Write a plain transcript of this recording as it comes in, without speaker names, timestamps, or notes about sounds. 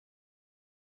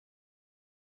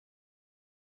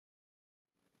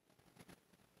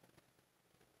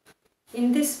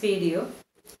In this video,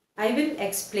 I will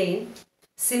explain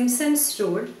Simpsons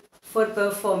rule for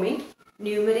performing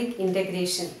numeric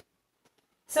integration.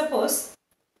 Suppose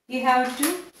you have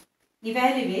to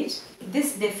evaluate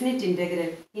this definite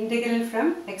integral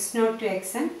from x0 to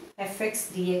xn fx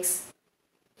dx.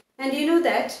 And you know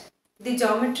that the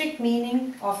geometric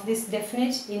meaning of this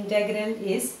definite integral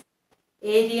is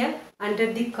area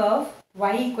under the curve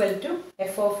y equal to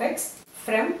f of x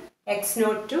from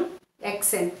x0 to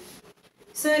xn.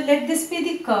 So let this be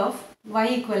the curve y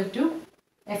equal to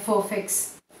f of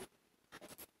x.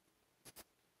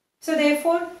 So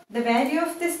therefore the value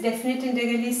of this definite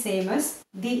integral is same as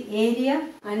the area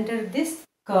under this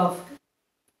curve.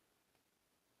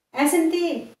 As in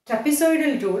the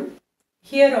trapezoidal rule,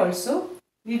 here also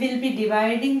we will be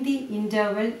dividing the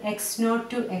interval x0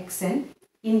 to xn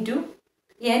into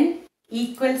n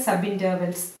equal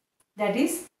subintervals. That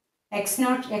is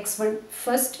x0, x1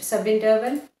 first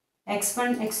subinterval,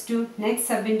 x1, x2 next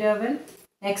subinterval,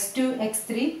 x2,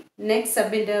 x3 next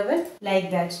subinterval,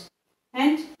 like that.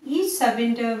 And each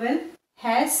subinterval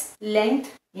has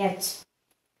length h.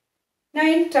 Now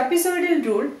in trapezoidal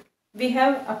rule, we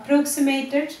have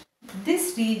approximated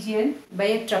this region by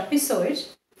a trapezoid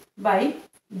by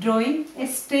drawing a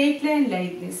straight line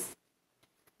like this.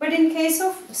 But in case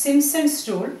of Simpsons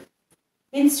rule,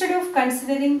 instead of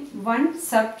considering one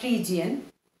sub-region,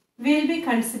 we will be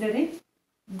considering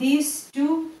these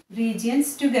two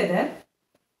regions together,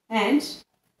 and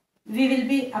we will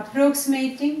be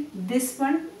approximating this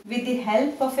one with the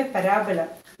help of a parabola.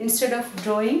 Instead of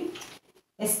drawing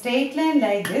a straight line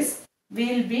like this, we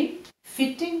will be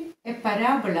fitting a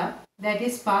parabola that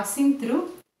is passing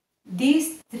through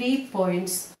these 3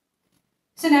 points.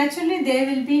 So naturally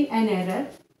there will be an error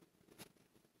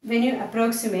when you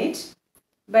approximate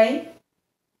by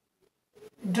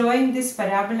drawing this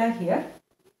parabola here.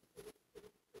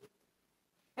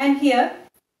 And here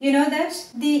you know that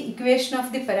the equation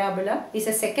of the parabola is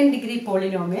a second degree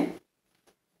polynomial.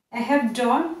 I have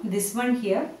drawn this one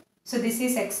here. So this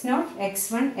is x0,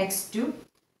 x1, x2.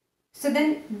 So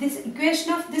then this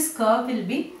equation of this curve will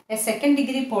be a second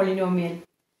degree polynomial.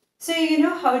 So you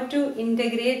know how to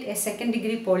integrate a second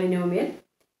degree polynomial,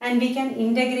 and we can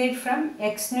integrate from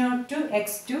x0 to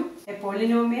x2 a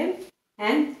polynomial,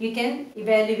 and you can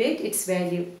evaluate its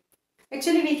value.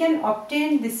 Actually we can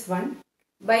obtain this one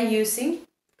by using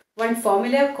one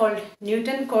formula called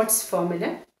Newton-Cotes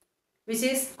formula, which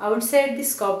is outside the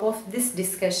scope of this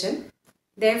discussion.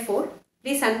 Therefore,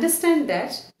 please understand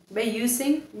that by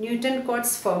using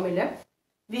Newton-Cotes formula,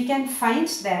 we can find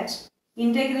that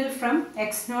integral from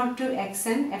x0 to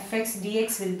xn fx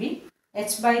dx will be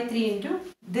h by 3 into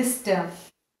this term,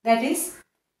 that is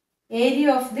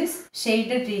area of this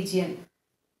shaded region.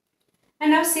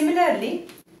 And now similarly,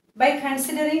 by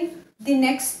considering the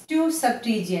next two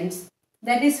subregions,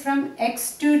 that is from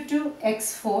x2 to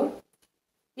x4,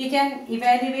 we can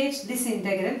evaluate this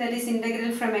integral, that is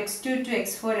integral from x2 to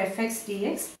x4 fx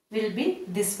dx will be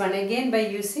this one, again by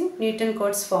using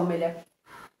Newton-Cotes formula.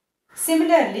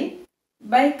 Similarly,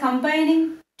 by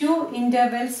combining two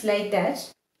intervals like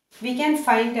that, we can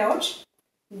find out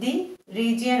the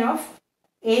region of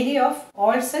area of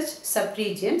all such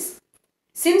subregions.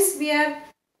 Since we are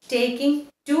taking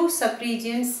two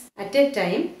subregions at a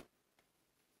time,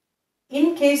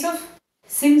 in case of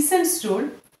Simpsons rule,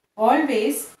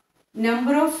 always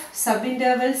number of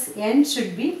subintervals n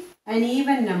should be an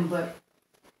even number.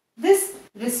 This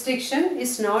restriction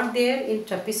is not there in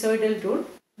trapezoidal rule,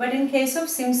 but in case of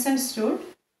Simpsons rule,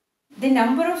 the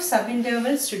number of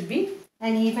subintervals should be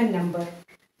an even number.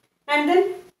 And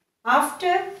then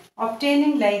after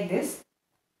obtaining like this,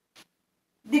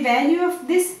 the value of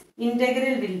this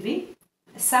integral will be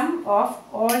sum of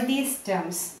all these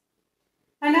terms.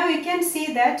 And now you can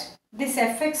see that this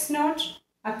fx0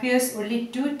 appears only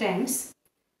 2 times,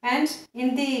 and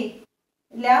in the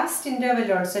last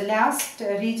interval also, last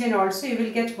region also, you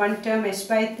will get one term h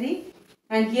by 3,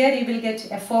 and here you will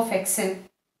get f of xn.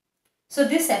 So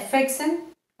this fxn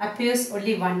appears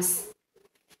only once.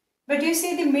 But you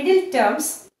see the middle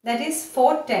terms, that is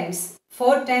 4 times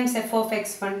f of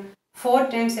x1, 4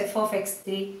 times f of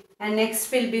x3, and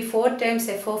next will be 4 times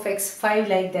f of x5,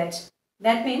 like that.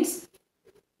 That means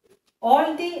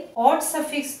all the odd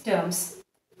suffix terms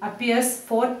appears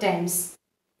 4 times.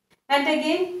 And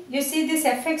again you see this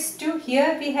fx2,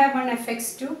 here we have one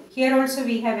fx2, here also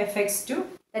we have fx2,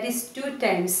 that is 2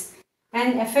 times,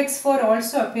 and fx4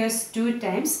 also appears 2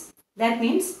 times. That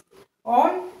means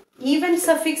all even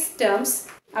suffix terms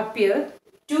appear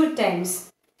 2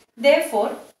 times.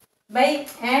 Therefore, by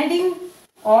adding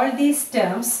all these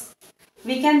terms,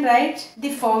 we can write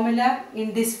the formula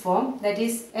in this form, that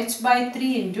is h by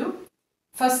 3 into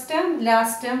first term,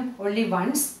 last term only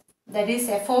once, that is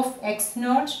f of x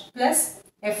naught plus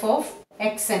f of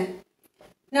xn.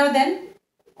 Now then,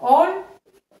 all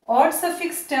odd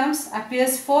suffix terms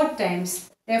appears 4 times.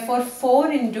 Therefore,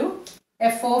 4 into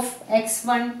f of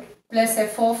x1 plus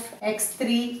f of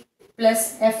x3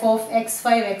 plus f of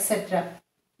x5, etc.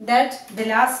 That the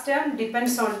last term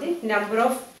depends on the number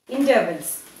of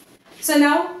intervals. So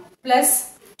now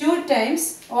plus 2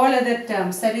 times all other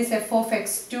terms, that is f of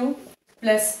x2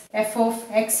 plus f of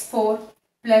x4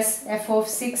 plus f of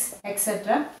 6,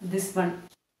 etc. this one.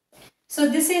 So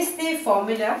this is the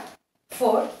formula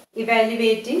for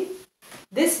evaluating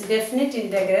this definite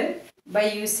integral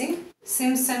by using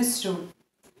Simpsons rule.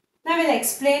 Now I will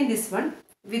explain this one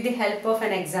with the help of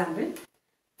an example.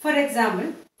 For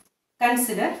example,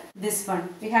 consider this one.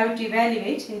 We have to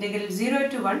evaluate integral 0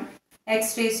 to 1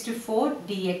 x raised to 4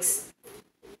 dx.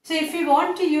 So if we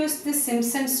want to use this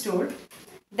Simpsons rule,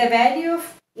 the value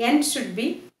of n should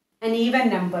be an even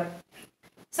number.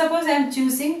 Suppose I am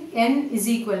choosing n is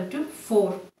equal to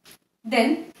 4.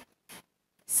 Then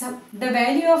the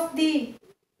value of the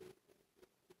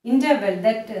interval,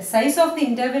 that size of the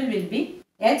interval will be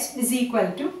h is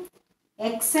equal to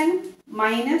xn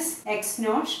minus x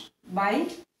naught by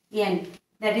n,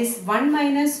 that is 1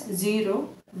 minus 0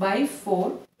 by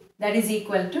 4, that is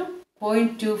equal to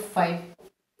 0.25.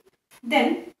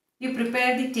 Then you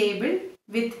prepare the table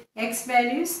with x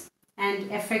values and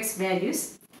fx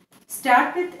values.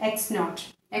 Start with x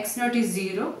naught. X naught is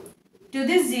 0. To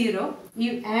this 0,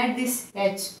 you add this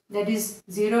h, that is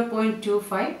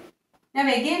 0.25. Now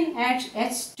again add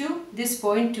h to this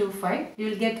 0.25. You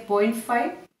will get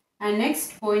 0.5 and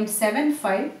next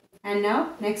 0.75 and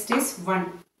now next is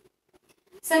 1.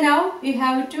 So now you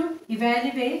have to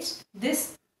evaluate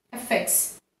this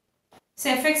fx.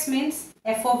 So fx means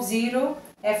f of 0,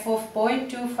 f of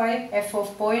 0.25, f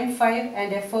of 0.5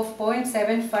 and f of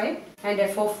 0.75 and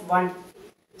f of 1.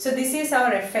 So this is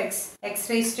our fx, x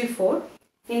raised to 4.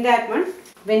 In that one,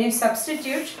 when you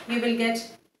substitute, you will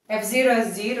get f0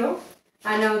 as 0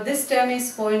 and now this term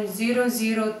is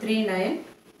 0.0039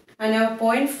 and now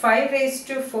 0.5 raised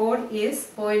to 4 is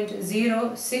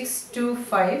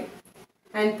 0.0625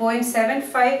 and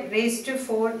 0.75 raised to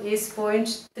 4 is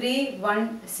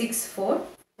 0.3164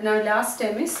 and our last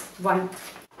term is 1.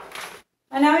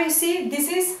 And now you see this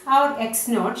is our x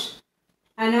naught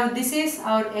and now this is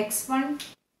our x1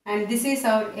 and this is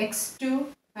our x2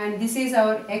 and this is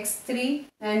our x3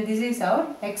 and this is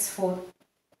our x4.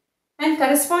 And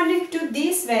corresponding to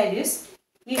these values,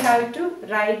 we have to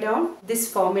write down this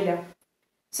formula.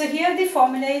 So here the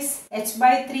formula is h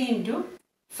by 3 into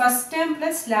first term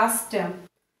plus last term.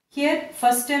 Here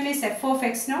first term is f of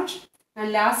x naught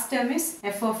and last term is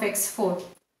f of x4.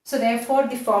 So therefore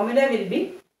the formula will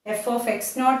be f of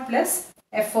x naught plus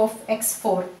f of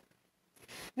x4.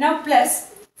 Now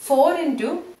plus 4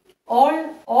 into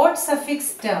all odd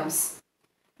suffix terms.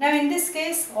 Now in this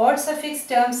case odd suffix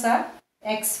terms are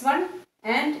x1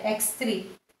 and x3.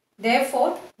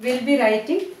 Therefore we will be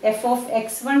writing f of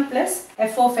x1 plus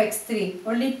f of x3.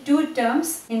 Only 2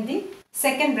 terms in the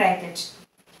second bracket.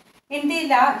 In the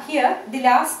here the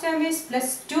last term is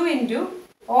plus 2 into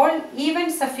all even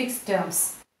suffix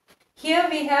terms. Here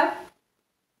we have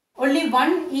only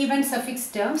one even suffix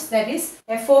terms, that is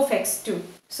f of x2.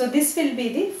 So this will be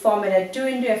the formula 2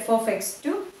 into f of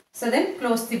x2. So then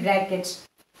close the bracket.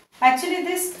 Actually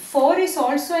this 4 is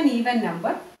also an even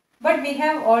number, but we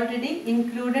have already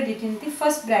included it in the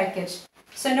first bracket.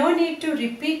 So no need to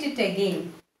repeat it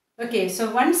again. Okay,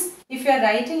 so once if you are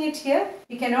writing it here,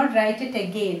 you cannot write it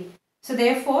again. So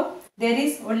therefore there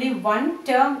is only one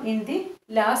term in the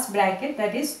last bracket,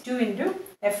 that is 2 into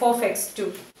f of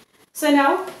x2. So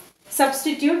now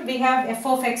substitute, we have f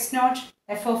of x naught,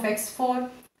 f of x4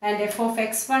 and f of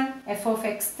x1, f of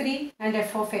x3 and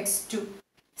f of x2.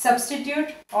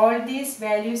 Substitute all these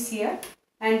values here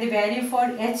and the value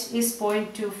for h is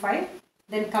 0.25.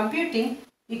 Then computing,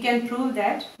 you can prove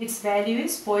that its value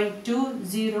is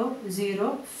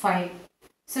 0.2005.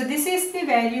 So this is the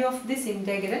value of this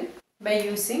integral by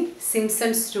using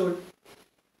Simpsons rule.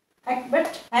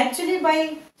 But actually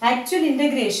by actual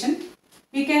integration,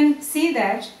 you can see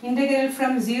that integral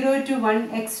from 0 to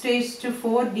 1 x raised to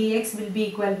 4 dx will be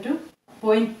equal to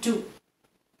 0.2.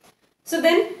 So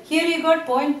then here you got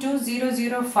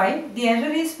 0.2005. The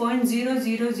error is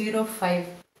 0.0005.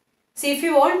 So if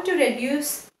you want to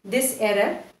reduce this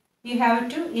error, you have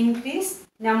to increase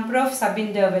number of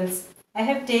subintervals. I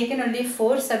have taken only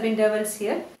 4 subintervals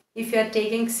here. If you are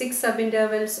taking 6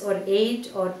 subintervals or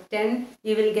 8 or 10,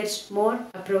 you will get more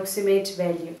approximate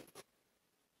value.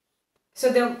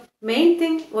 So the main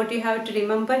thing what you have to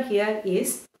remember here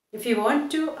is, if you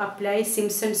want to apply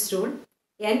Simpsons rule,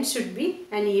 n should be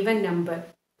an even number.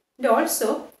 And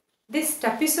also this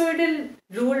trapezoidal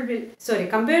rule will,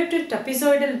 compared to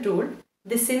trapezoidal rule,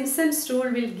 the Simpsons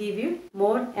rule will give you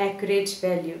more accurate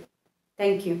value.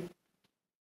 Thank you.